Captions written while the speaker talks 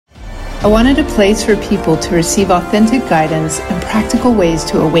I wanted a place for people to receive authentic guidance and practical ways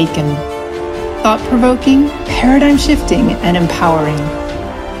to awaken. Thought-provoking, paradigm-shifting, and empowering.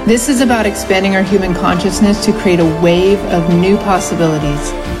 This is about expanding our human consciousness to create a wave of new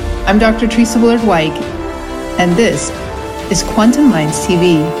possibilities. I'm Dr. Teresa Willard-Wyke, and this is Quantum Minds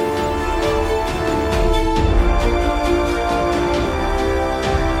TV.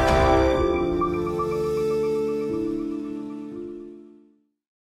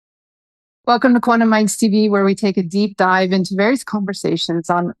 Welcome to Quantum Minds TV, where we take a deep dive into various conversations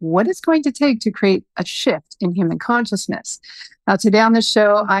on what it's going to take to create a shift in human consciousness. Now, today on the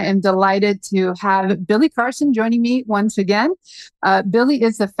show, I am delighted to have Billy Carson joining me once again. Billy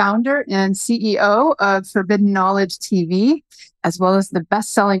is the founder and CEO of Forbidden Knowledge TV, as well as the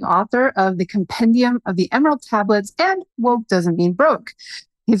best-selling author of The Compendium of the Emerald Tablets and Woke Doesn't Mean Broke.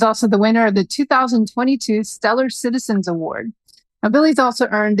 He's also the winner of the 2022 Stellar Citizens Award. Now, Billy's also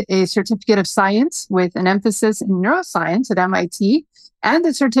earned a certificate of science with an emphasis in neuroscience at MIT and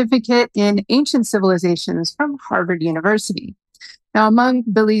a certificate in ancient civilizations from Harvard University. Now, among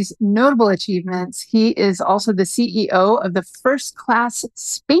Billy's notable achievements, he is also the CEO of the First Class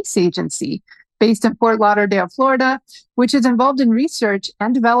Space Agency based in Fort Lauderdale, Florida, which is involved in research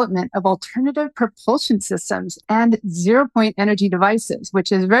and development of alternative propulsion systems and zero-point energy devices,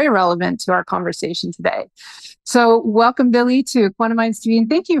 which is very relevant to our conversation today. So welcome, Billy, to Quantum Minds TV, and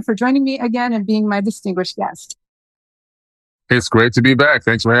thank you for joining me again and being my distinguished guest. It's great to be back.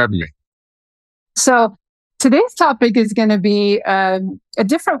 Thanks for having me. So today's topic is going to be a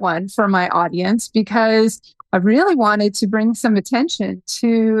different one for my audience because I really wanted to bring some attention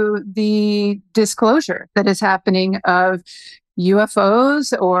to the disclosure that is happening of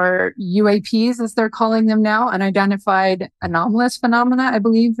UFOs or UAPs, as they're calling them now, unidentified anomalous phenomena, I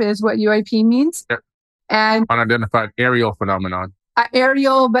believe is what UAP means. Yep. And unidentified aerial phenomenon.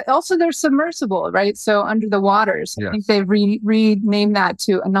 Aerial, but also they're submersible, right? So under the waters. Yes. I think they've renamed that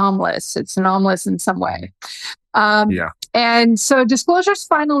to anomalous. It's anomalous in some way. And so disclosure is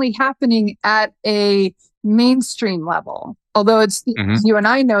finally happening at a mainstream level, although it's you and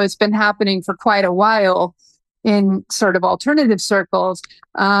I know it's been happening for quite a while in sort of alternative circles.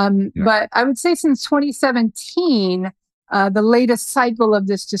 But I would say since 2017, the latest cycle of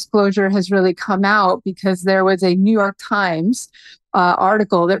this disclosure has really come out because there was a New York Times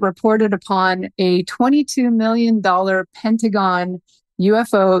article that reported upon a $22 million Pentagon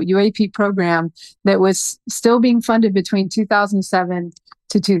UFO UAP program that was still being funded between 2007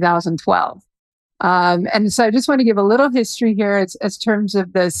 to 2012. And so I just want to give a little history here as terms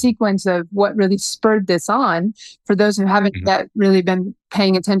of the sequence of what really spurred this on for those who haven't yet really been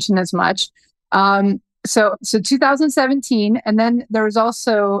paying attention as much. So 2017, and then there was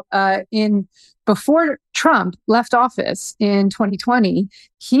also before Trump left office in 2020,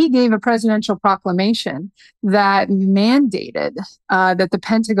 he gave a presidential proclamation that mandated that the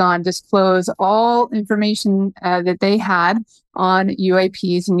Pentagon disclose all information that they had on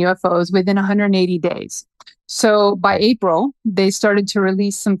UAPs and UFOs within 180 days. So by April, they started to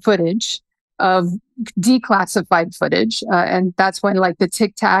release some footage of declassified footage. And that's when like the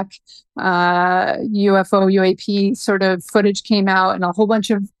Tic Tac UFO UAP sort of footage came out and a whole bunch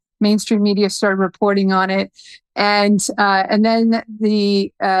of mainstream media started reporting on it. And then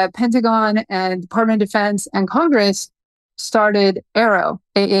the Pentagon and Department of Defense and Congress started AARO,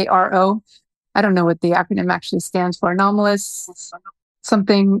 AARO. I don't know what the acronym actually stands for. Anomalous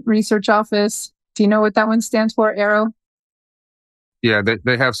something research office. Do you know what that one stands for, AARO? Yeah,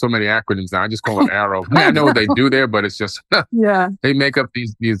 they have so many acronyms now. I just call it AARO. I mean, I know what they do there, but it's just they make up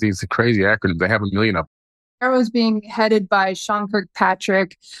these crazy acronyms. They have a million of them. AARO is being headed by Sean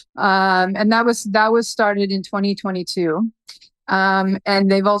Kirkpatrick, and that was started in 2022.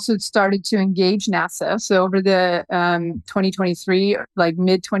 And they've also started to engage NASA. So over the 2023, like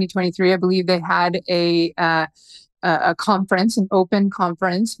mid 2023, I believe they had a conference, an open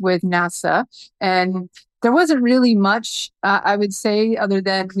conference with NASA, and there wasn't really much, I would say, other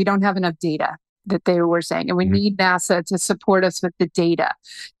than we don't have enough data that they were saying, and we need NASA to support us with the data.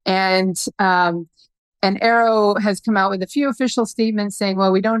 And AARO has come out with a few official statements saying,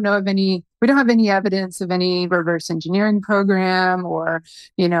 well, we don't have any evidence of any reverse engineering program or,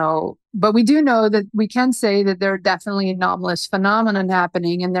 but we do know that we can say that there are definitely anomalous phenomenon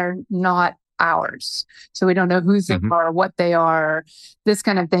happening and they're not ours. So we don't know whose they are, what they are, this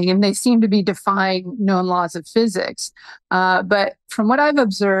kind of thing. And they seem to be defying known laws of physics. But from what I've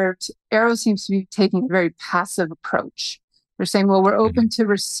observed, AARO seems to be taking a very passive approach. They're saying, well, we're open to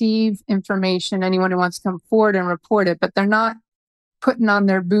receive information, anyone who wants to come forward and report it, but they're not putting on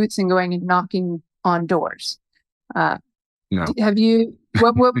their boots and going and knocking on doors. No. Have you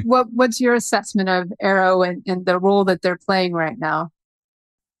What's your assessment of Arrow and the role that they're playing right now?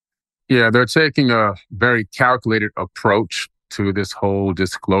 Yeah, they're taking a very calculated approach to this whole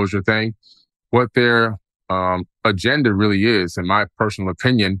disclosure thing. What their agenda really is, in my personal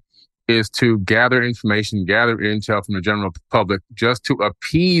opinion, is to gather information, gather intel from the general public just to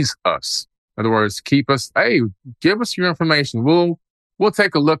appease us. In other words, keep us, hey, give us your information. We'll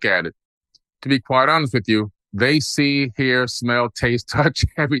take a look at it. To be quite honest with you, they see, hear, smell, taste, touch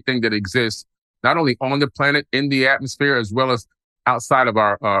everything that exists, not only on the planet, in the atmosphere, as well as outside of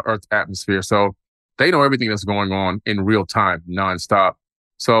our Earth's atmosphere. So they know everything that's going on in real time, nonstop.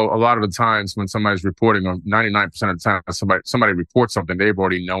 So a lot of the times when somebody's reporting, or 99% of the time somebody reports something, they've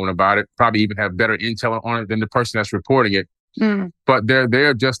already known about it, probably even have better intel on it than the person that's reporting it. But they're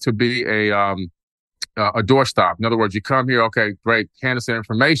there just to be a doorstop. In other words, you come here, okay, great, hand us the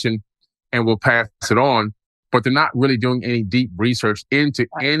information, and we'll pass it on. But they're not really doing any deep research into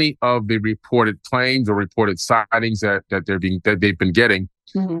any of the reported claims or reported sightings that they've been getting.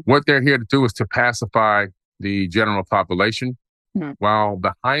 What they're here to do is to pacify the general population, while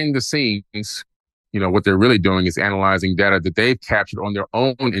behind the scenes, what they're really doing is analyzing data that they've captured on their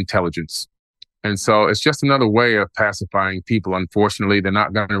own intelligence. And so it's just another way of pacifying people. Unfortunately, they're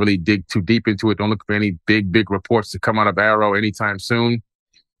not going to really dig too deep into it. Don't look for any big reports to come out of Arrow anytime soon.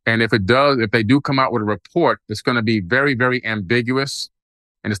 And if they do come out with a report, it's going to be very, very ambiguous,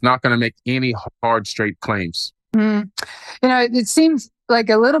 and it's not going to make any hard, straight claims. It seems like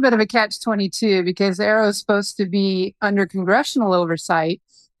a little bit of a catch-22, because Arrow is supposed to be under congressional oversight,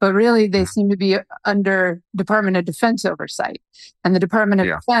 but really they seem to be under Department of Defense oversight. And the Department of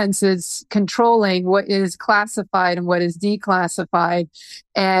Defense is controlling what is classified and what is declassified.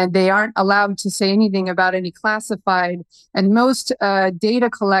 And they aren't allowed to say anything about any classified. And most data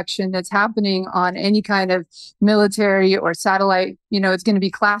collection that's happening on any kind of military or satellite, it's going to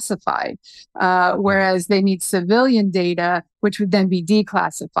be classified. Whereas they need civilian data, which would then be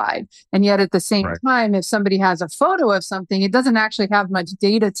declassified. And yet at the same time, if somebody has a photo of something, it doesn't actually have much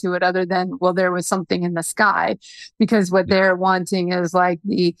data to it other than, well, there was something in the sky, because what they're wanting is like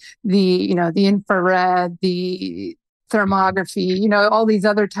the infrared, the thermography, all these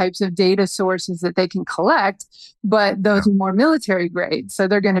other types of data sources that they can collect, but those are more military grade. So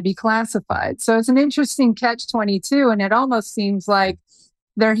they're going to be classified. So it's an interesting catch-22, and it almost seems like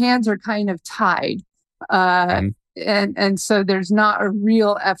their hands are kind of tied. And so there's not a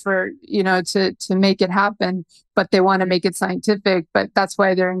real effort, to make it happen, but they want to make it scientific. But that's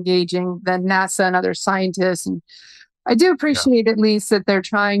why they're engaging the NASA and other scientists. And I do appreciate at least that they're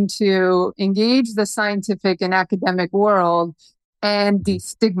trying to engage the scientific and academic world and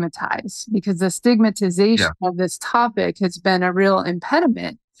destigmatize, because the stigmatization of this topic has been a real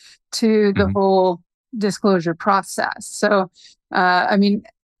impediment to the whole disclosure process. So,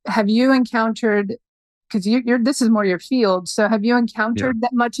 have you encountered, because this is more your field, so have you encountered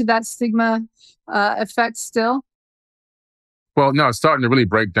that much of that stigma effect still? Well, no, it's starting to really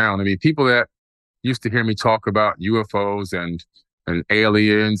break down. People that used to hear me talk about UFOs and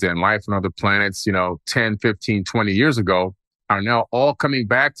aliens and life on other planets, 10, 15, 20 years ago, are now all coming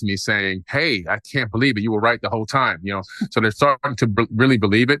back to me saying, hey, I can't believe it. You were right the whole time. So they're starting to really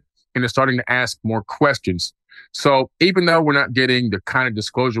believe it, and they're starting to ask more questions. So even though we're not getting the kind of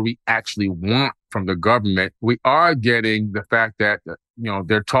disclosure we actually want from the government, we are getting the fact that,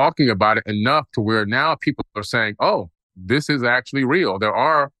 they're talking about it enough to where now people are saying, oh, this is actually real. There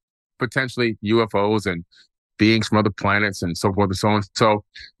are potentially UFOs and beings from other planets and so forth and so on. So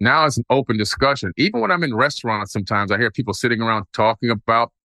now it's an open discussion. Even when I'm in restaurants, sometimes I hear people sitting around talking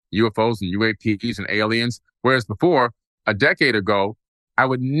about UFOs and UAPs and aliens. Whereas before, a decade ago, I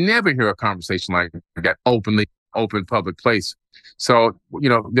would never hear a conversation like that open public place. So,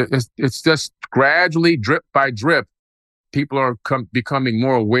 it's just gradually, drip by drip, people are becoming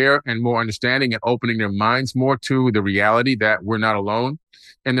more aware and more understanding and opening their minds more to the reality that we're not alone.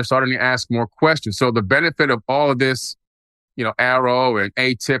 And they're starting to ask more questions. So the benefit of all of this, Arrow and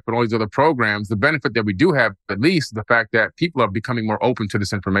ATIP and all these other programs, the benefit that we do have, at least, the fact that people are becoming more open to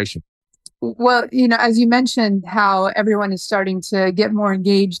this information. Well, as you mentioned, how everyone is starting to get more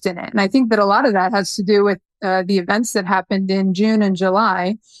engaged in it. And I think that a lot of that has to do with the events that happened in June and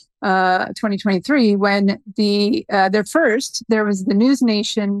July 2023, when there was the News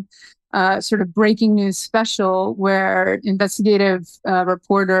Nation sort of breaking news special where investigative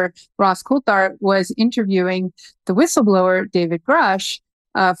reporter Ross Coulthart was interviewing the whistleblower David Grush.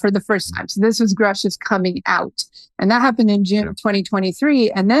 for the first time. So this was Grush's coming out. And that happened in June of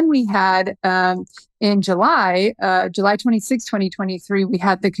 2023. And then we had in July 26, 2023, we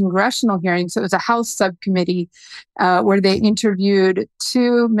had the congressional hearing. So it was a House subcommittee where they interviewed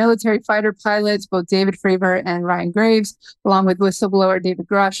two military fighter pilots, both David Fravor and Ryan Graves, along with whistleblower David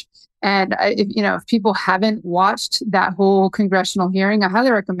Grush. And if people haven't watched that whole congressional hearing, I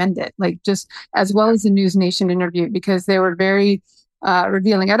highly recommend it. Like, just as well as the News Nation interview, because they were very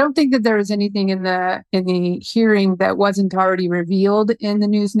revealing. I don't think that there was anything in the hearing that wasn't already revealed in the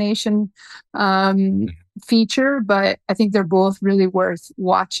News Nation feature, but I think they're both really worth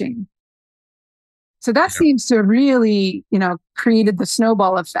watching. So that seems to have really, created the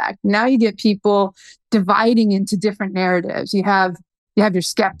snowball effect. Now you get people dividing into different narratives. You have your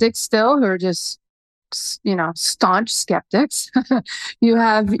skeptics still, who are just, staunch skeptics. You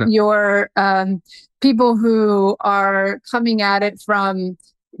have your people who are coming at it from,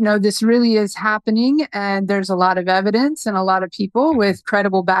 this really is happening, and there's a lot of evidence and a lot of people with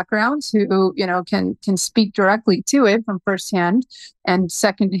credible backgrounds who, can speak directly to it from firsthand and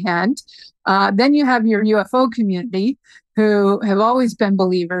secondhand. Then you have your UFO community, who have always been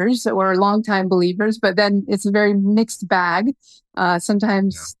believers or longtime believers, but then it's a very mixed bag.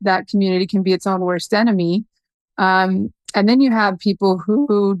 Sometimes that community can be its own worst enemy. And then you have people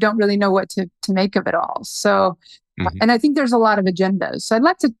who don't really know what to make of it all. So, and I think there's a lot of agendas. So I'd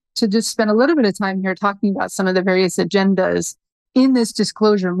like to just spend a little bit of time here talking about some of the various agendas in this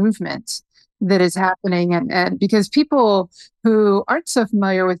disclosure movement that is happening. And because people who aren't so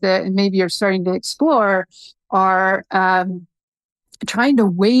familiar with it and maybe are starting to explore are trying to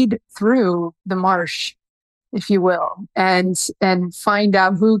wade through the marsh, if you will, and find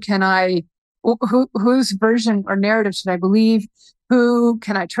out whose version or narrative should I believe, who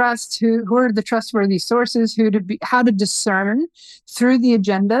can I trust, who are the trustworthy sources, how to discern through the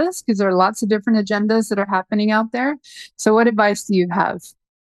agendas, because there are lots of different agendas that are happening out there. So what advice do you have?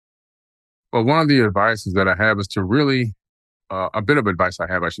 Well, one of the advices that I have is to really, a bit of advice I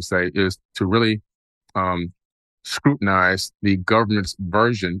have, I should say, is to really scrutinize the government's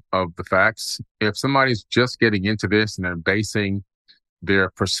version of the facts. If somebody's just getting into this and they're basing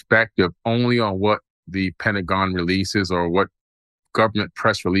their perspective only on what the Pentagon releases or what government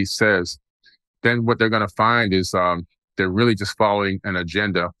press release says, then what they're going to find is they're really just following an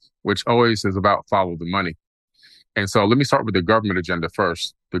agenda, which always is about follow the money. And so let me start with the government agenda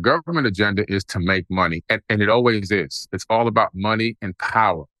first. The government agenda is to make money, and it always is. It's all about money and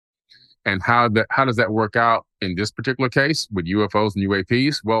power. And how does that work out in this particular case with UFOs and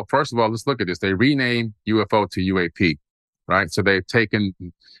UAPs? Well, first of all, let's look at this. They renamed UFO to UAP, right? So they've taken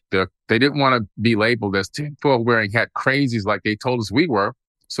they didn't want to be labeled as tinfoil wearing hat crazies like they told us we were.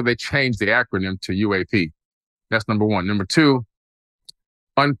 So they changed the acronym to UAP. That's number one. Number two,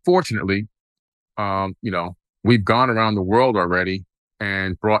 unfortunately, we've gone around the world already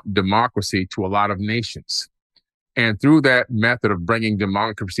and brought democracy to a lot of nations. And through that method of bringing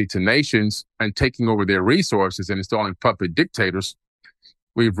democracy to nations and taking over their resources and installing puppet dictators,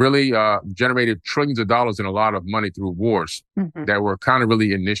 we've really generated trillions of dollars and a lot of money through wars that were kind of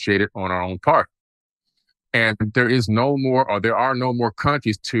really initiated on our own part. And there are no more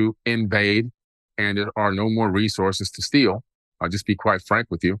countries to invade, and there are no more resources to steal. I'll just be quite frank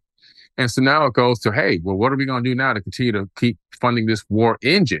with you. And so now it goes to, hey, well, what are we going to do now to continue to keep funding this war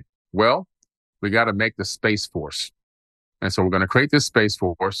engine? Well, we got to make the Space Force. And so we're going to create this Space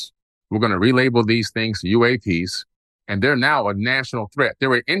Force. We're going to relabel these things UAPs. And they're now a national threat.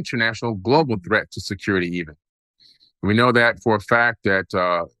 They're an international global threat to security even. We know that for a fact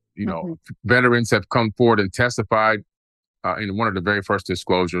that, veterans have come forward and testified in one of the very first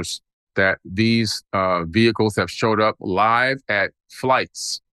disclosures that these vehicles have showed up live at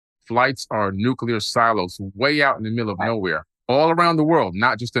flights. Flights are nuclear silos way out in the middle of nowhere, all around the world,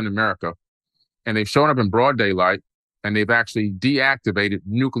 not just in America. And they've shown up in broad daylight, and they've actually deactivated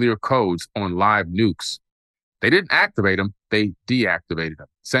nuclear codes on live nukes. They didn't activate them, they deactivated them,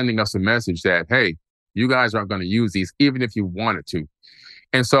 sending us a message that, hey, you guys aren't going to use these, even if you wanted to.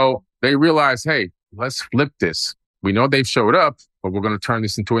 And so they realized, hey, let's flip this. We know they've showed up, but we're going to turn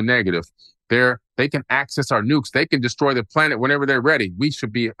this into a negative. They can access our nukes. They can destroy the planet whenever they're ready. We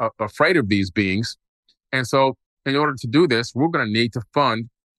should be afraid of these beings. And so in order to do this, we're going to need to fund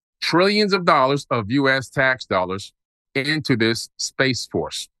trillions of dollars of U.S. tax dollars into this Space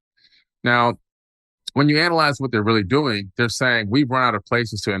Force. Now, when you analyze what they're really doing, they're saying we've run out of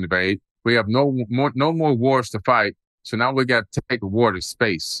places to invade. We have no more wars to fight. So now we got to take the war to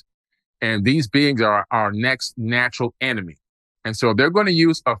space. And these beings are our next natural enemy. And so they're going to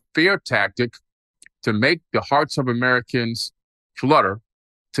use a fear tactic to make the hearts of Americans flutter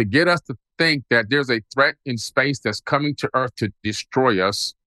to get us to think that there's a threat in space that's coming to Earth to destroy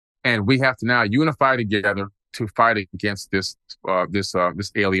us, and we have to now unify together to fight against this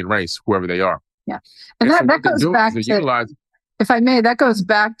alien race, whoever they are. Yeah, and that goes back to, if I may, that goes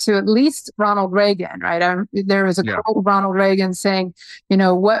back to at least Ronald Reagan, right? There was a quote of Ronald Reagan saying,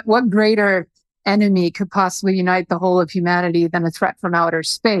 what greater enemy could possibly unite the whole of humanity than a threat from outer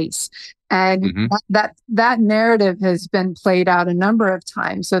space? And that narrative has been played out a number of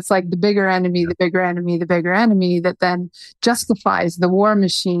times. So it's like the bigger enemy, the bigger enemy, the bigger enemy, that then justifies the war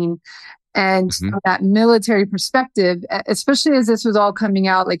machine. And that military perspective, especially as this was all coming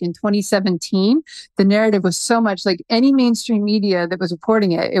out like in 2017, the narrative was so much like any mainstream media that was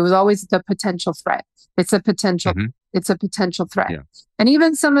reporting it, it was always the potential threat. It's a potential, it's a potential threat. Yeah. And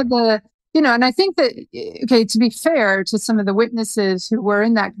even some of the, and I think that, okay, to be fair to some of the witnesses who were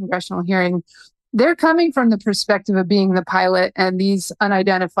in that congressional hearing, they're coming from the perspective of being the pilot, and these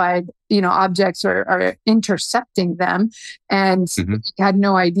unidentified, objects are intercepting them, and had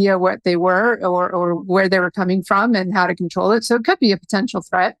no idea what they were or where they were coming from and how to control it. So it could be a potential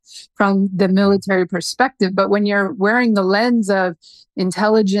threat from the military perspective. But when you're wearing the lens of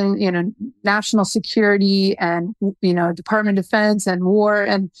intelligence, national security, and Department of Defense and war,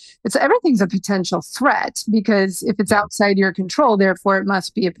 and everything's a potential threat, because if it's outside your control, therefore it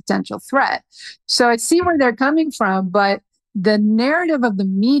must be a potential threat. So I see where they're coming from, but the narrative of the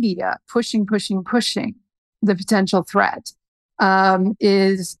media pushing the potential threat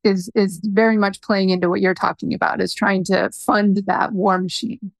is very much playing into what you're talking about, is trying to fund that war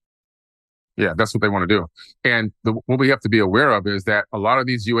machine. Yeah, that's what they want to do. And what we have to be aware of is that a lot of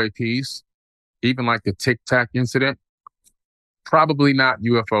these UAPs, even like the Tic Tac incident, probably not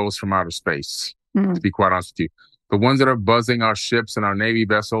UFOs from outer space, to be quite honest with you. The ones that are buzzing our ships and our Navy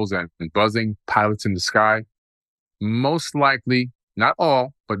vessels and buzzing pilots in the sky, most likely, not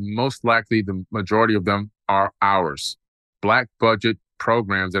all, but most likely the majority of them are ours. Black budget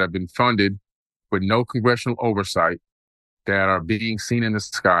programs that have been funded with no congressional oversight, that are being seen in the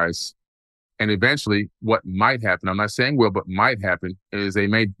skies. And eventually what might happen, I'm not saying will, but might happen, is they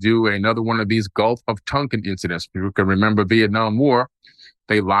may do another one of these Gulf of Tonkin incidents. You can remember Vietnam War.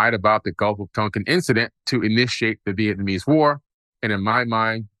 They lied about the Gulf of Tonkin incident to initiate the Vietnamese War. And in my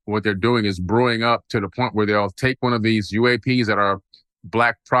mind, what they're doing is brewing up to the point where they'll take one of these UAPs that are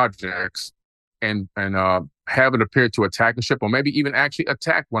black projects and have it appear to attack a ship, or maybe even actually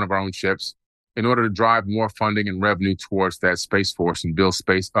attack one of our own ships, in order to drive more funding and revenue towards that Space Force and build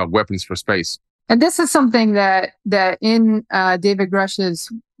weapons for space. And this is something that in David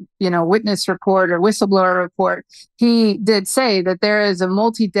Grush's, witness report or whistleblower report, he did say that there is a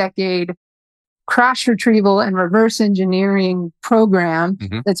multi-decade crash retrieval and reverse engineering program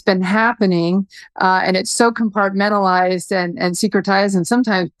that's been happening, and it's so compartmentalized and secretized and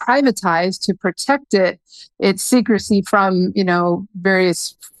sometimes privatized to protect its secrecy from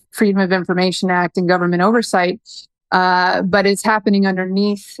various Freedom of Information Act and government oversight, but it's happening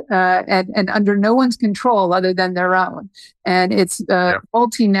underneath and under no one's control other than their own. And it's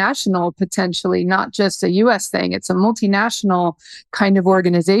multinational, potentially, not just a U.S. thing. It's a multinational kind of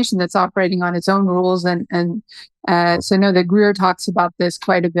organization that's operating on its own rules. So I know that Greer talks about this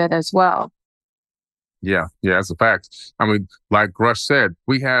quite a bit as well. Yeah, that's a fact. I mean, like Grush said,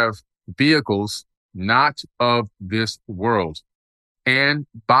 we have vehicles not of this world, and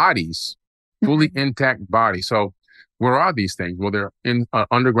bodies, fully intact bodies. So where are these things? Well, they're in an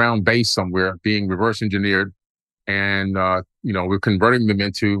underground base somewhere being reverse engineered. And, we're converting them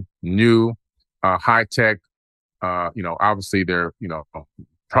into new, high-tech, obviously they're,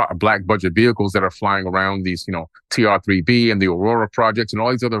 black budget vehicles that are flying around these, TR-3B and the Aurora projects and all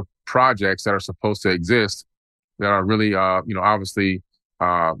these other projects that are supposed to exist that are really, obviously,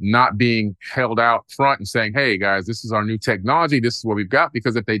 not being held out front and saying, hey guys, this is our new technology. This is what we've got.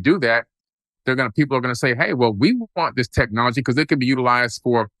 Because if they do that, people are going to say, hey, well, we want this technology because it can be utilized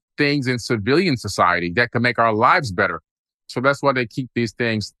for things in civilian society that can make our lives better. So that's why they keep these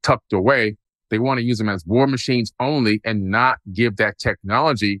things tucked away. They want to use them as war machines only and not give that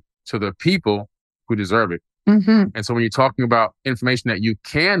technology to the people who deserve it. And so when you're talking about information that you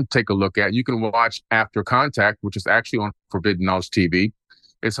can take a look at, you can watch After Contact, which is actually on Forbidden Knowledge TV.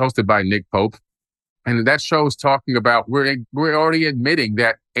 It's hosted by Nick Pope. And that show is talking about, we're already admitting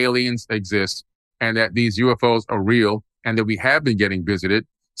that aliens exist and that these UFOs are real and that we have been getting visited.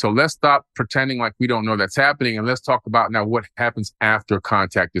 So let's stop pretending like we don't know that's happening. And let's talk about now what happens after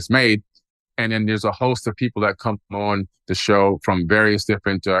contact is made. And then there's a host of people that come on the show from various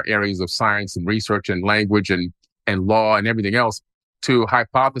different areas of science and research and language and law and everything else to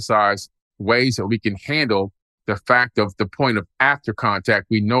hypothesize ways that we can handle the fact of the point of after contact.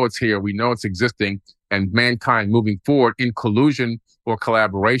 We know it's here, we know it's existing, and mankind moving forward in collusion or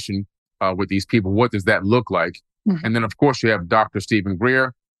collaboration with these people. What does that look like? Mm-hmm. And then, of course, you have Dr. Stephen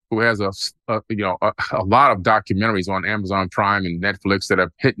Greer, who has a lot of documentaries on Amazon Prime and Netflix that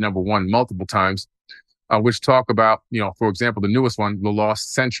have hit #1 multiple times, which talk about, for example, the newest one, The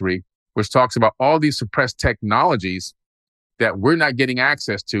Lost Century, which talks about all these suppressed technologies that we're not getting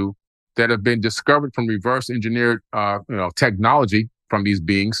access to, that have been discovered from reverse engineered, technology from these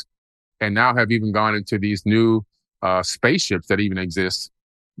beings, and now have even gone into these new spaceships that even exist,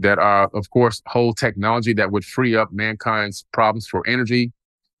 that are, of course, whole technology that would free up mankind's problems for energy,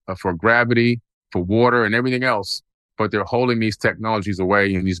 for gravity, for water, and everything else. But they're holding these technologies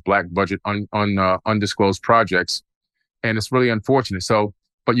away in these black budget, undisclosed projects. And it's really unfortunate. So,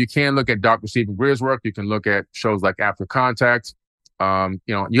 but you can look at Dr. Stephen Greer's work. You can look at shows like After Contact.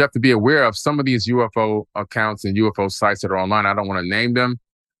 You have to be aware of some of these UFO accounts and UFO sites that are online. I don't want to name them,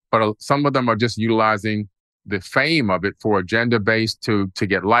 but some of them are just utilizing the fame of it for agenda-based to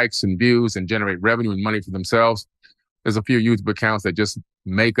get likes and views and generate revenue and money for themselves. There's a few YouTube accounts that just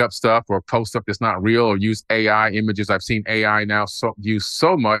make up stuff or post stuff that's not real, or use AI images. I've seen AI now used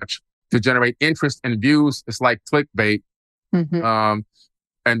so much to generate interest and views. It's like clickbait. Mm-hmm.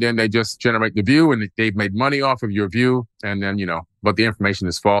 And then they just generate the view, and they've made money off of your view. And then, but the information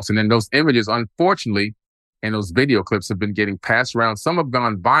is false. And then those images, unfortunately, and those video clips have been getting passed around. Some have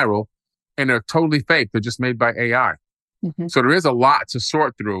gone viral, and they're totally fake. They're just made by AI. Mm-hmm. So there is a lot to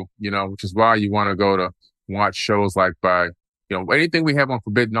sort through, which is why you want to go to watch shows like by, anything we have on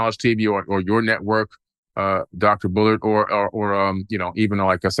Forbidden Knowledge TV or your network, Dr. Bullard, or even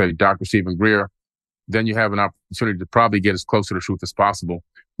like I say, Dr. Stephen Greer. Then you have an opportunity to probably get as close to the truth as possible.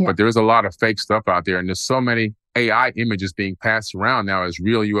 Yeah. But there is a lot of fake stuff out there, and there's so many AI images being passed around now as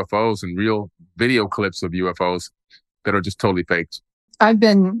real UFOs and real video clips of UFOs that are just totally faked. I've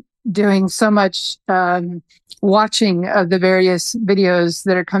been doing so much watching of the various videos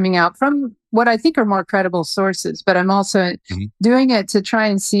that are coming out from what I think are more credible sources, but I'm also doing it to try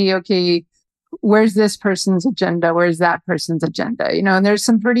and see, okay, where's this person's agenda? Where's that person's agenda? And there's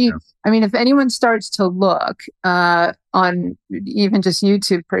some pretty, if anyone starts to look on even just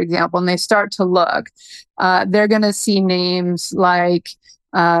YouTube, for example, and they start to look, they're going to see names like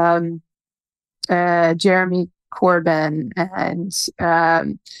Jeremy Corbyn,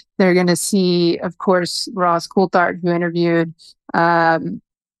 and they're going to see, of course, Ross Coulthard, who interviewed Grush.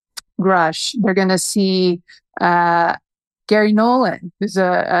 They're going to see Gary Nolan, who's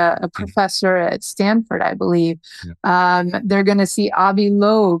a professor at Stanford, I believe. Yeah. They're going to see Avi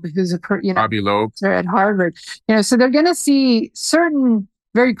Loeb, who's Avi Loeb at Harvard. So they're going to see certain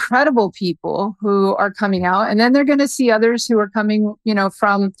very credible people who are coming out, and then they're going to see others who are coming,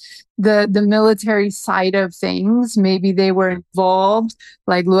 from the military side of things. Maybe they were involved,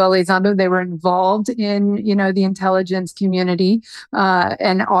 like Lou Elizondo, they were involved in, the intelligence community.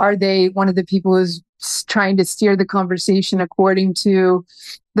 And are they one of the people who's trying to steer the conversation according to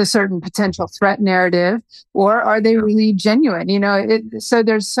the certain potential threat narrative, or are they really genuine? So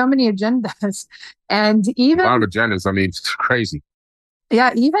there's so many agendas, and even a lot of agendas. It's crazy.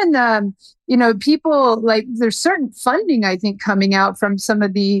 Yeah, even people, like, there's certain funding, I think, coming out from some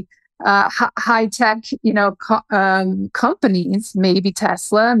of the high tech companies, maybe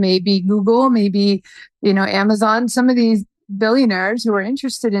Tesla, maybe Google, maybe Amazon. Some of these billionaires who are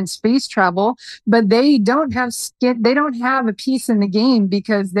interested in space travel, but they don't have a piece in the game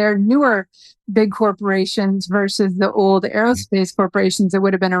because they're newer big corporations versus the old aerospace corporations that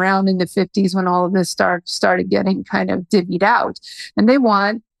would have been around in the 50s when all of this started getting kind of divvied out, and they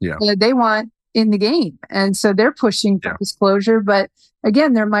want in the game, and so they're pushing for disclosure. But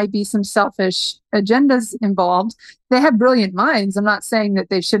again, there might be some selfish agendas involved. They have brilliant minds. I'm not saying that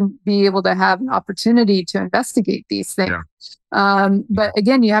they shouldn't be able to have an opportunity to investigate these things. But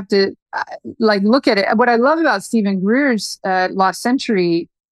again, you have to look at it. What I love about Stephen Greer's Lost Century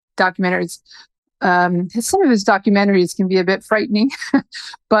documentaries, some of his documentaries can be a bit frightening,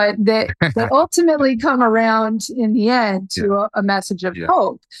 but they ultimately come around in the end to a message of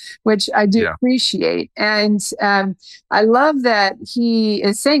hope, which I do appreciate. And I love that he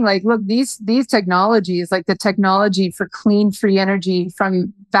is saying, look, these technologies, like the technology for clean, free energy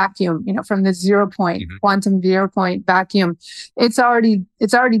from vacuum, from the 0 point, quantum 0 point vacuum, it's already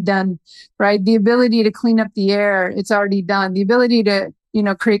done, right? The ability to clean up the air, it's already done. The ability to,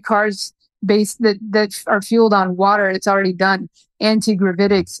 create cars that are fueled on water, it's already done.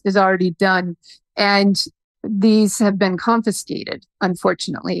 Anti-gravitics is already done. And these have been confiscated,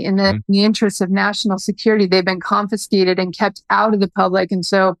 unfortunately. In the interest of national security, they've been confiscated and kept out of the public. And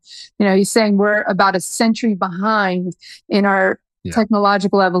so, he's saying we're about a century behind in our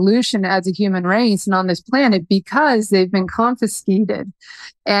technological evolution as a human race and on this planet because they've been confiscated.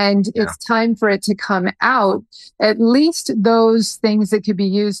 And it's time for it to come out, at least those things that could be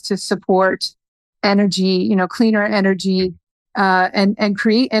used to support energy, cleaner energy, and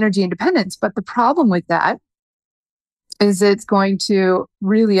create energy independence. But the problem with that is it's going to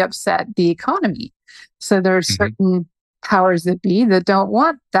really upset the economy. So there are certain powers that be that don't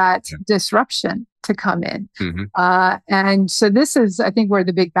want that disruption to come in. And so this is, I think, where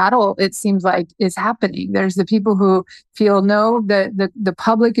the big battle, it seems like, is happening. There's the people who feel, no, the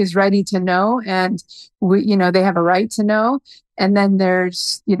public is ready to know, and they have a right to know. And then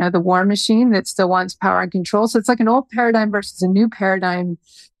there's, the war machine that still wants power and control. So it's like an old paradigm versus a new paradigm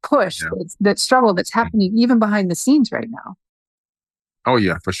push, that struggle that's happening even behind the scenes right now. Oh,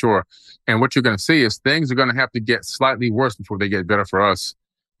 yeah, for sure. And what you're going to see is things are going to have to get slightly worse before they get better for us,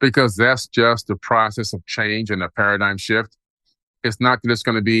 because that's just the process of change and a paradigm shift. It's not that it's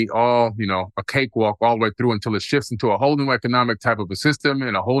going to be all, a cakewalk all the way through until it shifts into a whole new economic type of a system,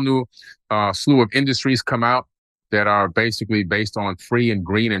 and a whole new slew of industries come out that are basically based on free and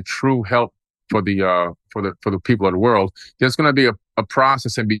green and true help for the people of the world. There's going to be a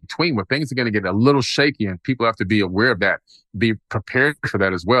process in between where things are going to get a little shaky, and people have to be aware of that, be prepared for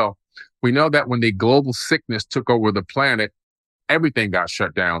that as well. We know that when the global sickness took over the planet, everything got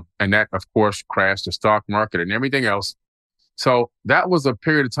shut down, and that, of course, crashed the stock market and everything else. So that was a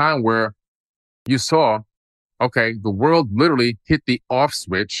period of time where you saw, okay, the world literally hit the off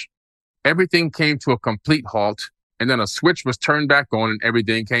switch. Everything came to a complete halt, and then a switch was turned back on and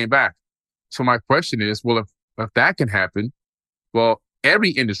everything came back. So my question is, well, if that can happen, well, every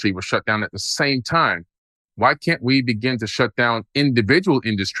industry was shut down at the same time. Why can't we begin to shut down individual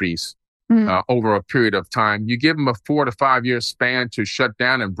industries over a period of time? You give them a 4 to 5 year span to shut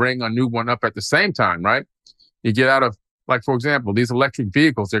down and bring a new one up at the same time, right? You get out of, like, for example, these electric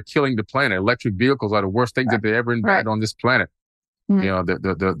vehicles, they're killing the planet. Electric vehicles are the worst things that they ever invented on this planet.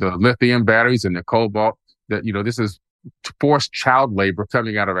 The lithium batteries and the cobalt, this is forced child labor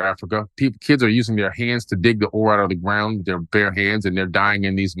coming out of Africa. Kids are using their hands to dig the ore out of the ground with their bare hands, and they're dying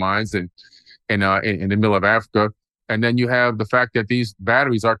in these mines and in the middle of Africa. And then you have the fact that these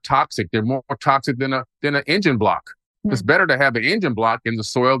batteries are toxic. They're more toxic than an engine block. It's better to have an engine block in the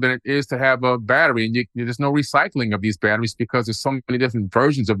soil than it is to have a battery. And there's no recycling of these batteries because there's so many different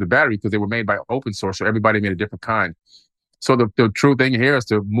versions of the battery, because they were made by open source. So everybody made a different kind. So the true thing here is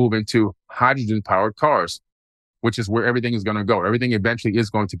to move into hydrogen powered cars, which is where everything is going to go. Everything eventually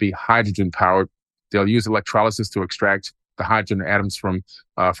is going to be hydrogen powered. They'll use electrolysis to extract the hydrogen atoms from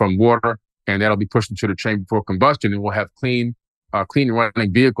water, and that'll be pushed into the chamber for combustion, and we'll have clean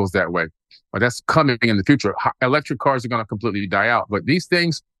running vehicles that way. But that's coming in the future. Electric cars are going to completely die out. But these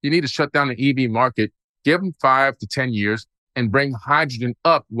things, you need to shut down the EV market, give them 5 to 10 years, and bring hydrogen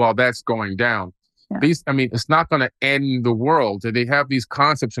up while that's going down. Yeah. It's not going to end the world. They have these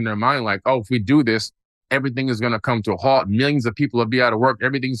concepts in their mind like, oh, if we do this, everything is going to come to a halt. Millions of people will be out of work. The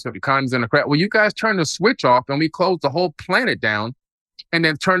economy's going to crash. Well, you guys turned the switch off and we closed the whole planet down and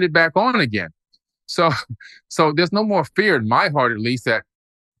then turned it back on again. So there's no more fear in my heart, at least, that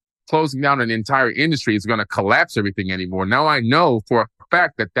closing down an entire industry is going to collapse everything anymore. Now I know for a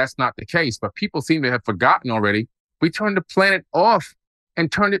fact that that's not the case, but people seem to have forgotten already. We turned the planet off and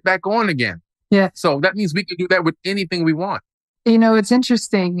turned it back on again. Yeah. So that means we can do that with anything we want. What's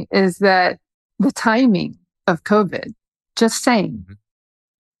interesting is that the timing of COVID, just saying,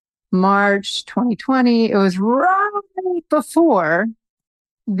 March 2020, it was right before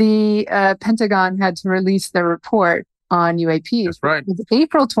the Pentagon had to release their report on UAPs. That's right. It was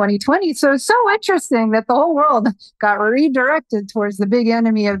April 2020. So it's so interesting that the whole world got redirected towards the big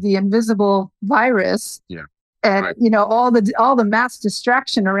enemy of the invisible virus. Yeah. And, right. All the mass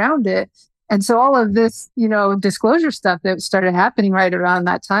distraction around it. And so all of this, disclosure stuff that started happening right around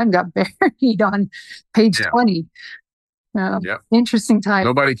that time got buried on page 20. Interesting time.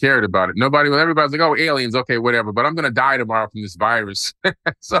 Nobody cared about it. Everybody's like, oh, aliens, okay, whatever. But I'm going to die tomorrow from this virus.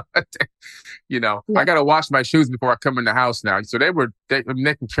 So, I got to wash my shoes before I come in the house now. So they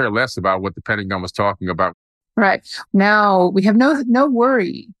can care less about what the Pentagon was talking about. Right. Now we have no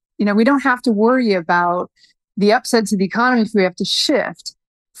worry. We don't have to worry about the upsets of the economy if we have to shift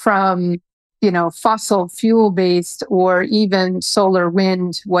from fossil fuel based or even solar,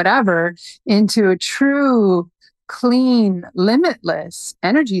 wind, whatever, into a true clean, limitless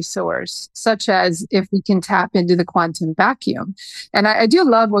energy source, such as if we can tap into the quantum vacuum. And I do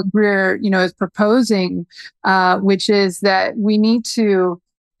love what Greer, is proposing, which is that we need to,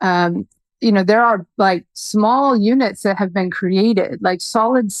 there are like small units that have been created, like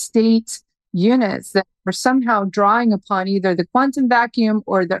solid state units that are somehow drawing upon either the quantum vacuum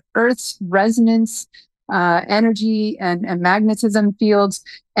or the Earth's resonance energy and magnetism fields,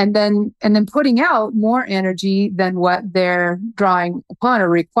 and then putting out more energy than what they're drawing upon or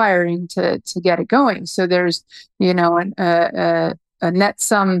requiring to get it going. So there's a net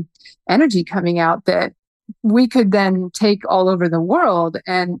sum energy coming out that we could then take all over the world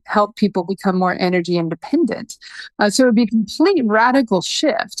and help people become more energy independent. So it would be a complete radical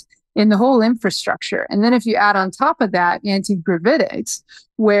shift in the whole infrastructure. And then if you add on top of that anti-gravitics,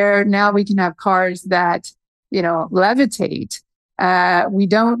 where now we can have cars that, levitate. We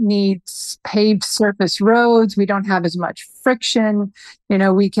don't need paved surface roads. We don't have as much friction.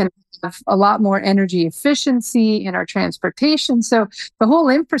 We can have a lot more energy efficiency in our transportation. So the whole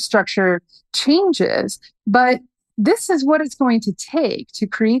infrastructure changes, but this is what it's going to take to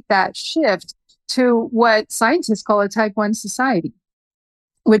create that shift to what scientists call a type 1 society,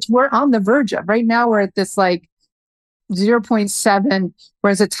 which we're on the verge of. Right now, we're at this like 0.7,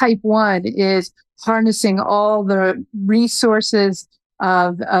 whereas a type 1 is harnessing all the resources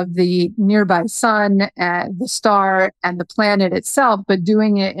of the nearby sun and the star and the planet itself, but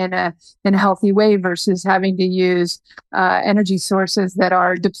doing it in a healthy way versus having to use energy sources that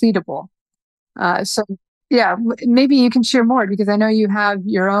are depletable. So yeah, maybe you can share more, because I know you have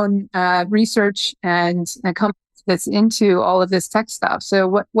your own research and a company that's into all of this tech stuff.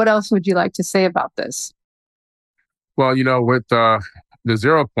 So what else would you like to say about this? Well, with the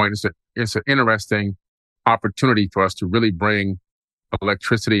 0 point, it's an interesting opportunity for us to really bring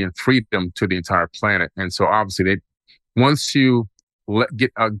electricity and freedom to the entire planet. And so obviously once you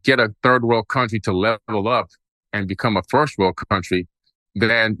get a third world country to level up and become a first world country,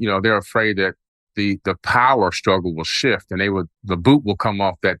 then, they're afraid that the power struggle will shift and the boot will come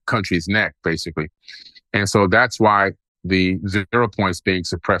off that country's neck, basically. And so that's why the 0 point is being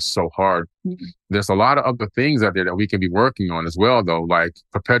suppressed so hard. Mm-hmm. There's a lot of other things out there that we can be working on as well, though, like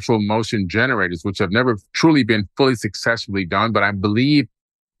perpetual motion generators, which have never truly been fully successfully done, but I believe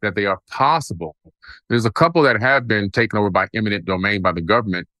that they are possible. There's a couple that have been taken over by eminent domain by the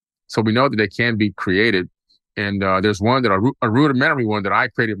government. So we know that they can be created. And there's one a rudimentary one that I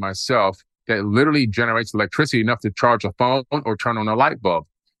created myself that literally generates electricity enough to charge a phone or turn on a light bulb.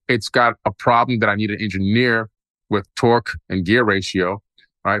 It's got a problem that I need to engineer with torque and gear ratio,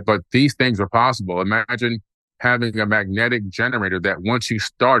 right? But these things are possible. Imagine having a magnetic generator that once you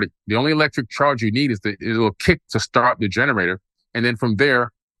start it, the only electric charge you need is the little kick to start the generator. And then from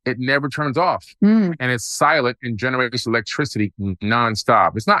there, it never turns off. And it's silent and generates electricity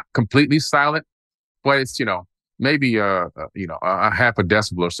nonstop. It's not completely silent, but it's, maybe a half a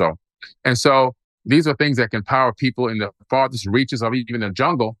decibel or so. And so these are things that can power people in the farthest reaches of even the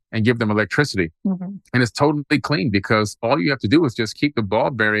jungle and give them electricity. Mm-hmm. And it's totally clean because all you have to do is just keep the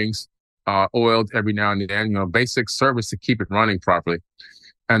ball bearings oiled every now and then, basic service to keep it running properly.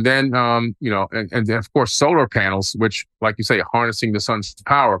 And then, and then of course, solar panels, which, like you say, harnessing the sun's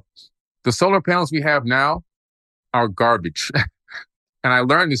power. The solar panels we have now are garbage. And I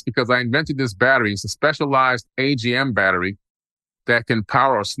learned this because I invented this battery. It's a specialized AGM battery that can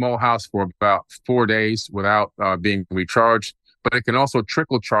power a small house for about 4 days without being recharged. But it can also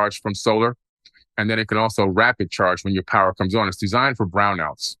trickle charge from solar. And then it can also rapid charge when your power comes on. It's designed for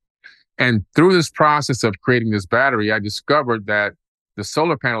brownouts. And through this process of creating this battery, I discovered that the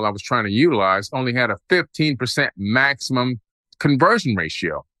solar panel I was trying to utilize only had a 15% maximum conversion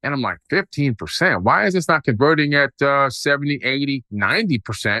ratio. And I'm like, 15%? Why is this not converting at 70, 80,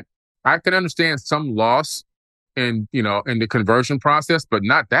 90%? I can understand some loss in the conversion process, but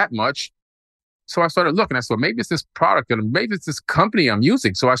not that much. So I started looking. I said, maybe it's this product and maybe it's this company I'm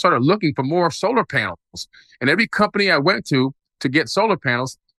using. So I started looking for more solar panels. And every company I went to get solar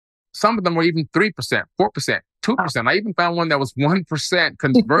panels, some of them were even 3%, 4%, 2%. I even found one that was 1%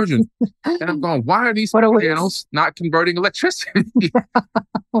 conversion. And I'm going, why are these panels not converting electricity?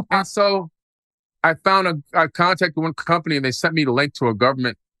 And so I contacted one company and they sent me the link to a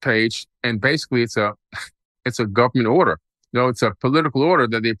government page. And basically it's a government order. It's a political order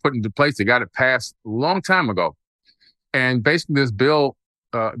that they put into place. They got it passed a long time ago. And basically this bill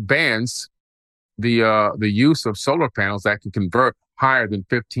bans the use of solar panels that can convert higher than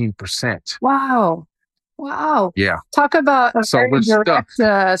 15%. Wow. Yeah. Talk about a very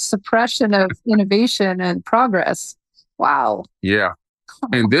direct suppression of innovation and progress. Wow. Yeah.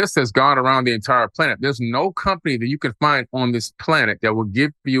 And this has gone around the entire planet. There's no company that you can find on this planet that will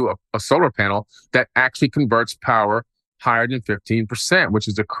give you a solar panel that actually converts power higher than 15%, which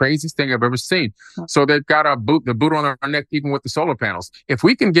is the craziest thing I've ever seen. So they've got the boot on our neck, even with the solar panels. If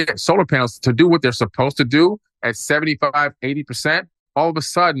we can get solar panels to do what they're supposed to do at 75, 80%, all of a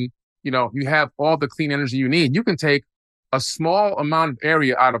sudden, you have all the clean energy you need. You can take a small amount of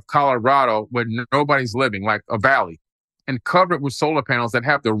area out of Colorado where nobody's living, like a valley, and cover it with solar panels that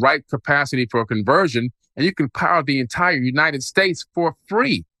have the right capacity for conversion, and you can power the entire United States for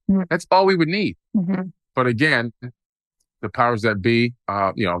free. Mm-hmm. That's all we would need. Mm-hmm. But again, the powers that be,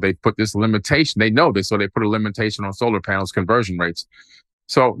 they put this limitation. They know this, so they put a limitation on solar panels conversion rates.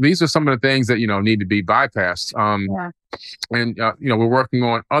 So these are some of the things that, need to be bypassed. And we're working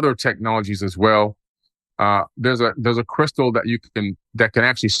on other technologies as well. There's a crystal that can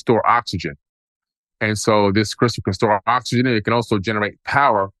actually store oxygen. And so this crystal can store oxygen, and it can also generate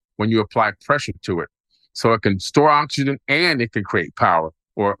power when you apply pressure to it. So it can store oxygen and it can create power,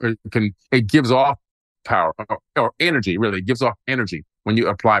 or it gives off power or energy, really. It gives off energy when you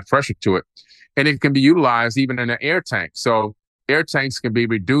apply pressure to it. And it can be utilized even in an air tank. So air tanks can be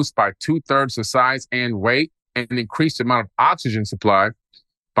reduced by 2/3 the size and weight and increase the amount of oxygen supply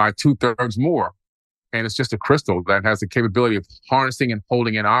by 2/3 more. And it's just a crystal that has the capability of harnessing and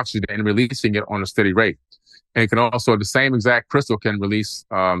holding in oxygen and releasing it on a steady rate. And it can also, the same exact crystal can release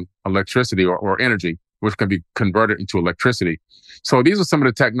electricity or energy, which can be converted into electricity. So these are some of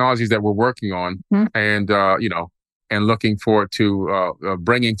the technologies that we're working on, and looking forward to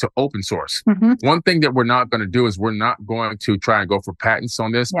bringing to open source. Mm-hmm. One thing that we're not going to do is we're not going to try and go for patents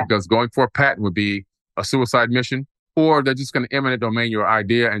on this, because going for a patent would be a suicide mission. Or they're just going to eminent domain your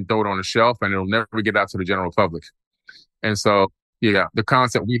idea and throw it on a shelf, and it'll never get out to the general public. And so, the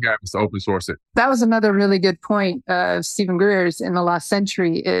concept we have is to open source it. That was another really good point of Stephen Greer's in the last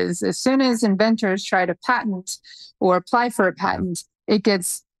century, is as soon as inventors try to patent or apply for a patent, it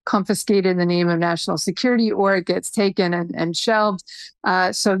gets confiscated in the name of national security, or it gets taken and shelved.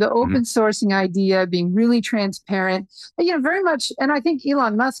 So the open sourcing idea, being really transparent, very much, and I think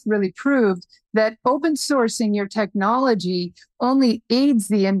Elon Musk really proved that open sourcing your technology only aids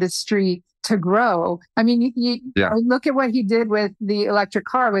the industry to grow. I mean, look at what he did with the electric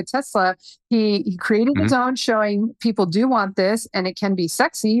car with Tesla. He created his own, showing people do want this, and it can be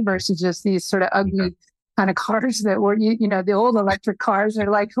sexy versus just these sort of ugly kind of cars that were, the old electric cars are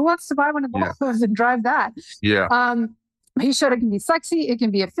like, who wants to buy one of those and drive that? Yeah. He showed it can be sexy, it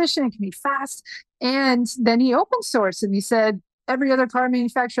can be efficient, it can be fast. And then he open sourced and he said, every other car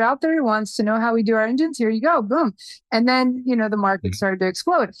manufacturer out there wants to know how we do our engines. Here you go. Boom. And then, the market started to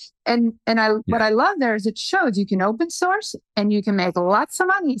explode. And what I love there is it shows you can open source and you can make lots of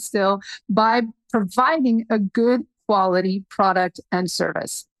money still by providing a good quality product and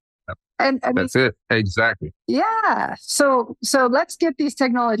service. And that's it. Exactly. Yeah. So let's get these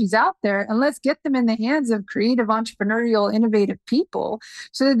technologies out there, and let's get them in the hands of creative, entrepreneurial, innovative people,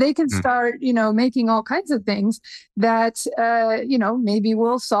 so that they can start, making all kinds of things that, maybe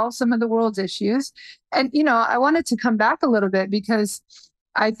will solve some of the world's issues. And, I wanted to come back a little bit, because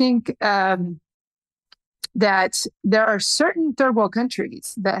I think that there are certain third world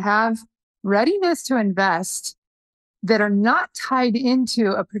countries that have readiness to invest that are not tied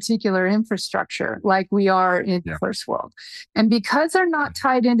into a particular infrastructure like we are in the first world. And because they're not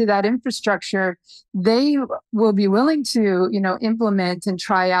tied into that infrastructure, they will be willing to, implement and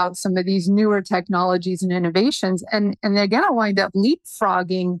try out some of these newer technologies and innovations. And they're going to wind up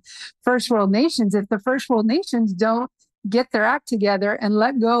leapfrogging first world nations if the first world nations don't get their act together and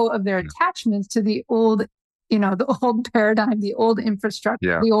let go of their attachments to the old the old paradigm, the old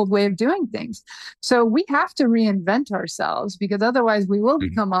infrastructure, the old way of doing things. So we have to reinvent ourselves, because otherwise we will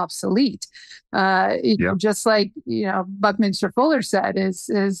become obsolete. Just like, Buckminster Fuller said, is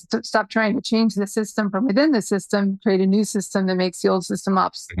to stop trying to change the system from within the system, create a new system that makes the old system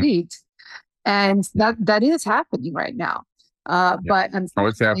obsolete. And that is happening right now. But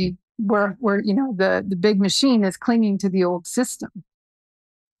unfortunately, we're the big machine is clinging to the old system.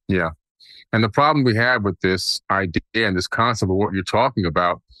 Yeah. And the problem we have with this idea and this concept of what you're talking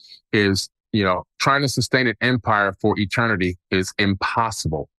about is, trying to sustain an empire for eternity is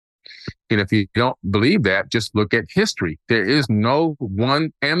impossible. And if you don't believe that, just look at history. There is no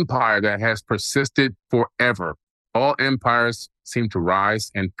one empire that has persisted forever. All empires seem to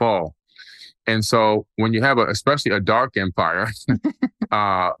rise and fall. And so when you have especially a dark empire,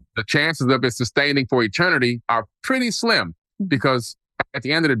 the chances of it sustaining for eternity are pretty slim, because at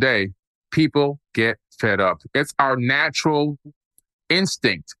the end of the day, people get fed up. It's our natural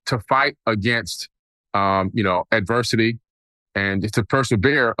instinct to fight against, adversity and to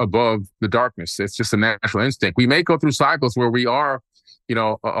persevere above the darkness. It's just a natural instinct. We may go through cycles where we are,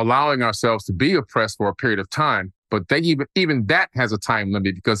 allowing ourselves to be oppressed for a period of time, but even that has a time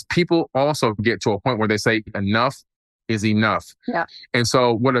limit, because people also get to a point where they say enough is enough. Yeah. And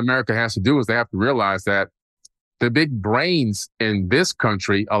so what America has to do is they have to realize that the big brains in this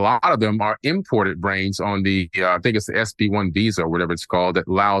country, a lot of them are imported brains on the, I think it's the SB1 visa or whatever it's called, that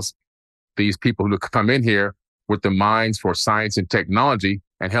allows these people to come in here with the minds for science and technology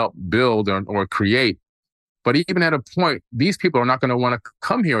and help build or create. But even at a point, these people are not going to want to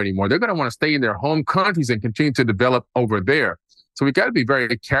come here anymore. They're going to want to stay in their home countries and continue to develop over there. So we got to be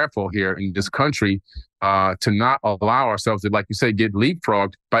very careful here in this country to not allow ourselves to, like you say, get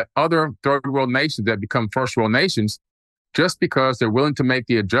leapfrogged by other third world nations that become first world nations just because they're willing to make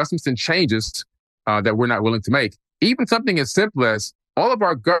the adjustments and changes that we're not willing to make. Even something as simple as all of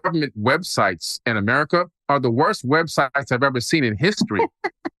our government websites in America are the worst websites I've ever seen in history.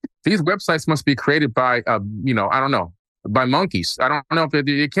 These websites must be created by, I don't know, by monkeys. I don't know if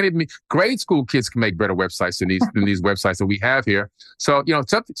it can't even be. Grade school kids can make better websites than these websites that we have here. So,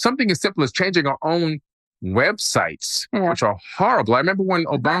 something as simple as changing our own websites, which are horrible. I remember when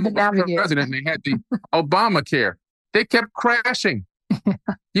Obama was president and they had the Obamacare. They kept crashing.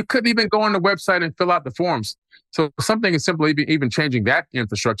 You couldn't even go on the website and fill out the forms. So something as simple, even changing that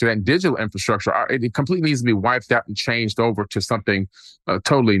infrastructure, that digital infrastructure, it completely needs to be wiped out and changed over to something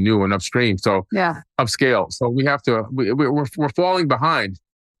totally new and upstream. So upscale. So we have to. We're falling behind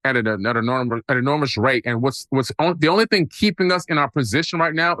at an enormous rate. And the only thing keeping us in our position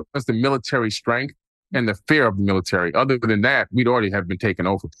right now is the military strength and the fear of the military. Other than that, we'd already have been taken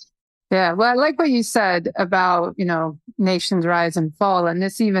over. Yeah, well, I like what you said about, nations rise and fall. And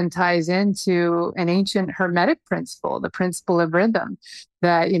this even ties into an ancient Hermetic principle, the principle of rhythm,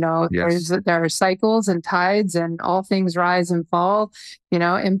 that, there are cycles and tides and all things rise and fall,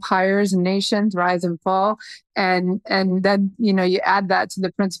 empires and nations rise and fall. And then, you add that to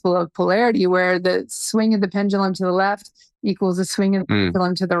the principle of polarity, where the swing of the pendulum to the left equals a swing of the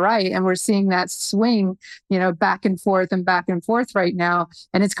pendulum to the right. And we're seeing that swing, back and forth right now.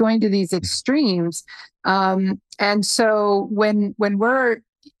 And it's going to these extremes. And so when we're,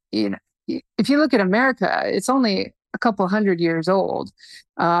 if you look at America, it's only a couple hundred years old.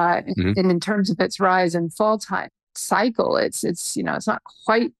 And in terms of its rise and fall time cycle, it's not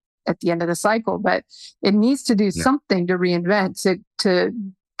quite at the end of the cycle, but it needs to do something to reinvent, to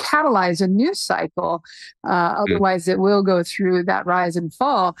catalyze a new cycle. Otherwise it will go through that rise and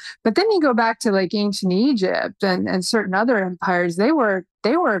fall. But then you go back to like ancient Egypt and certain other empires, they were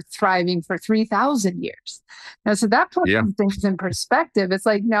thriving for 3,000 years. Now, so that puts things in perspective. It's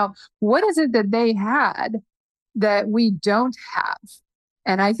like, now, what is it that they had that we don't have?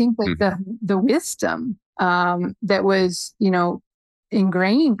 And I think that the wisdom that was,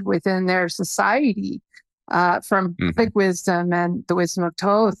 ingrained within their society, from Vedic wisdom and the wisdom of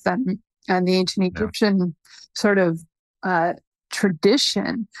Thoth and the ancient Egyptian sort of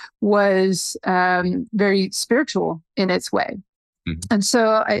tradition, was very spiritual in its way. And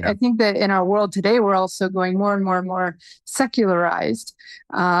so I think that in our world today, we're also going more and more and more secularized,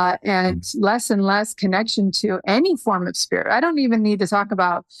 and less connection to any form of spirit. I don't even need to talk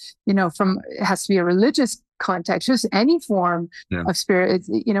about, it has to be a religious context, just any form of spirit.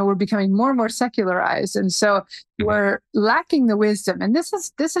 We're becoming more and more secularized. And so we're lacking the wisdom. And this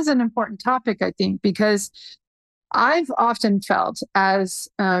is an important topic, I think, because I've often felt as,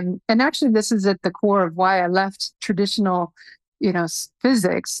 and actually this is at the core of why I left traditional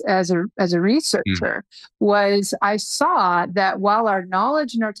physics as a researcher, was I saw that while our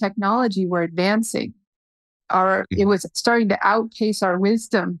knowledge and our technology were advancing, it was starting to outpace our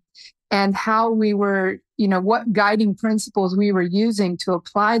wisdom and how we were, what guiding principles we were using to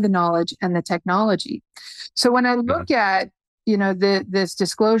apply the knowledge and the technology. So when I look at, this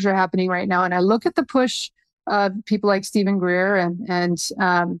disclosure happening right now, and I look at the push of people like Stephen Greer and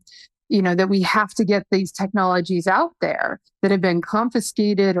that we have to get these technologies out there that have been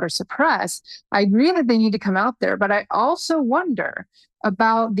confiscated or suppressed, I agree that they need to come out there. But I also wonder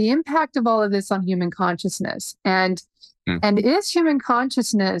about the impact of all of this on human consciousness. And is human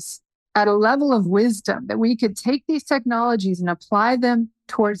consciousness at a level of wisdom that we could take these technologies and apply them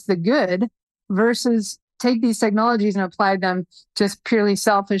towards the good, versus take these technologies and apply them just purely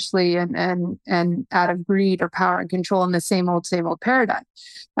selfishly and out of greed or power and control in the same old paradigm.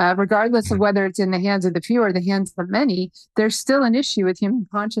 Regardless of whether it's in the hands of the few or the hands of the many, there's still an issue with human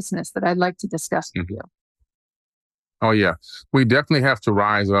consciousness that I'd like to discuss with you. Oh, yeah. We definitely have to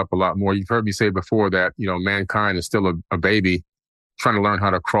rise up a lot more. You've heard me say before that, mankind is still a baby trying to learn how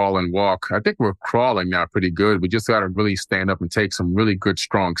to crawl and walk. I think we're crawling now pretty good. We just got to really stand up and take some really good,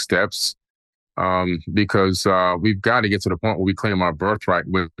 strong steps. Because we've got to get to the point where we claim our birthright,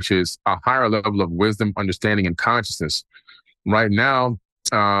 which is a higher level of wisdom, understanding, and consciousness. Right now,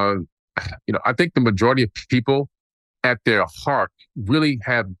 I think the majority of people at their heart really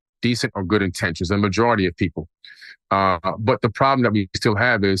have decent or good intentions, the majority of people. But the problem that we still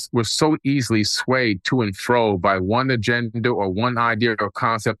have is we're so easily swayed to and fro by one agenda or one idea or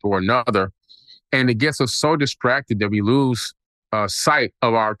concept or another. And it gets us so distracted that we lose sight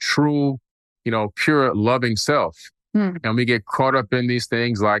of our true, pure loving self. And we get caught up in these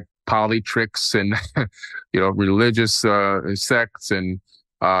things like polytricks and, religious sects and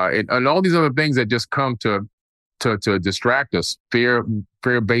all these other things that just come to distract us.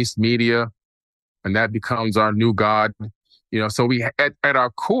 Fear-based media, and that becomes our new God. So we, at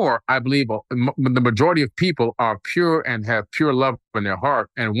our core, I believe the majority of people are pure and have pure love in their heart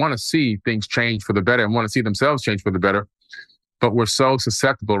and want to see things change for the better and want to see themselves change for the better. But we're so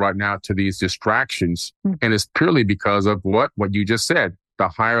susceptible right now to these distractions. And it's purely because of what you just said, the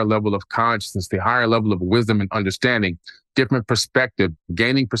higher level of consciousness, the higher level of wisdom and understanding, different perspective,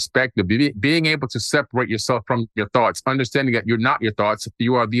 gaining perspective, being able to separate yourself from your thoughts, understanding that you're not your thoughts,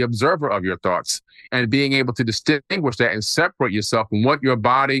 you are the observer of your thoughts, and being able to distinguish that and separate yourself from what your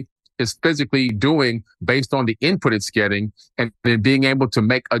body is physically doing based on the input it's getting, and then being able to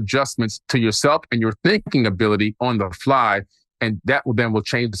make adjustments to yourself and your thinking ability on the fly. And that will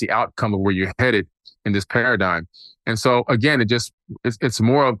change the outcome of where you're headed in this paradigm. And so again, it's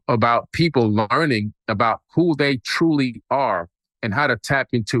more about people learning about who they truly are and how to tap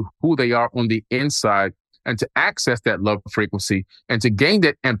into who they are on the inside and to access that love frequency and to gain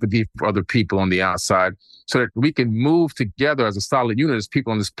that empathy for other people on the outside so that we can move together as a solid unit, as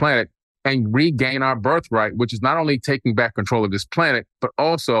people on this planet, and regain our birthright, which is not only taking back control of this planet, but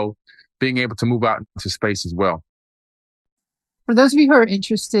also being able to move out into space as well. For those of you who are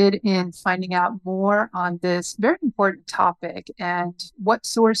interested in finding out more on this very important topic and what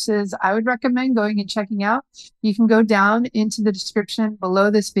sources I would recommend going and checking out, you can go down into the description below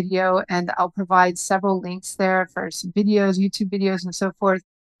this video, and I'll provide several links there for some videos, YouTube videos, and so forth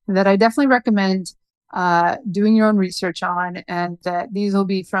that I definitely recommend doing your own research on. And these will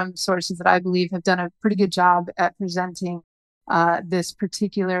be from sources that I believe have done a pretty good job at presenting this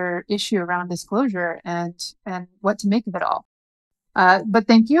particular issue around disclosure and what to make of it all. But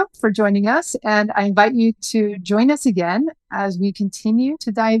thank you for joining us, and I invite you to join us again as we continue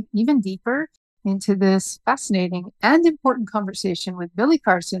to dive even deeper into this fascinating and important conversation with Billy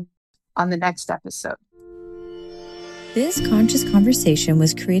Carson on the next episode. This conscious conversation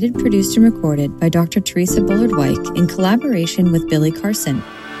was created, produced, and recorded by Dr. Teresa Bullard-Wyke in collaboration with Billy Carson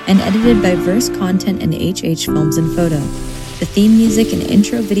and edited by Verse Content and HH Films and Photo. The theme music and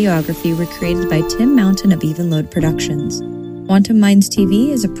intro videography were created by Tim Mountain of Even Load Productions. Quantum Minds TV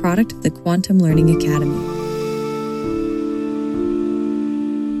is a product of the Quantum Learning Academy.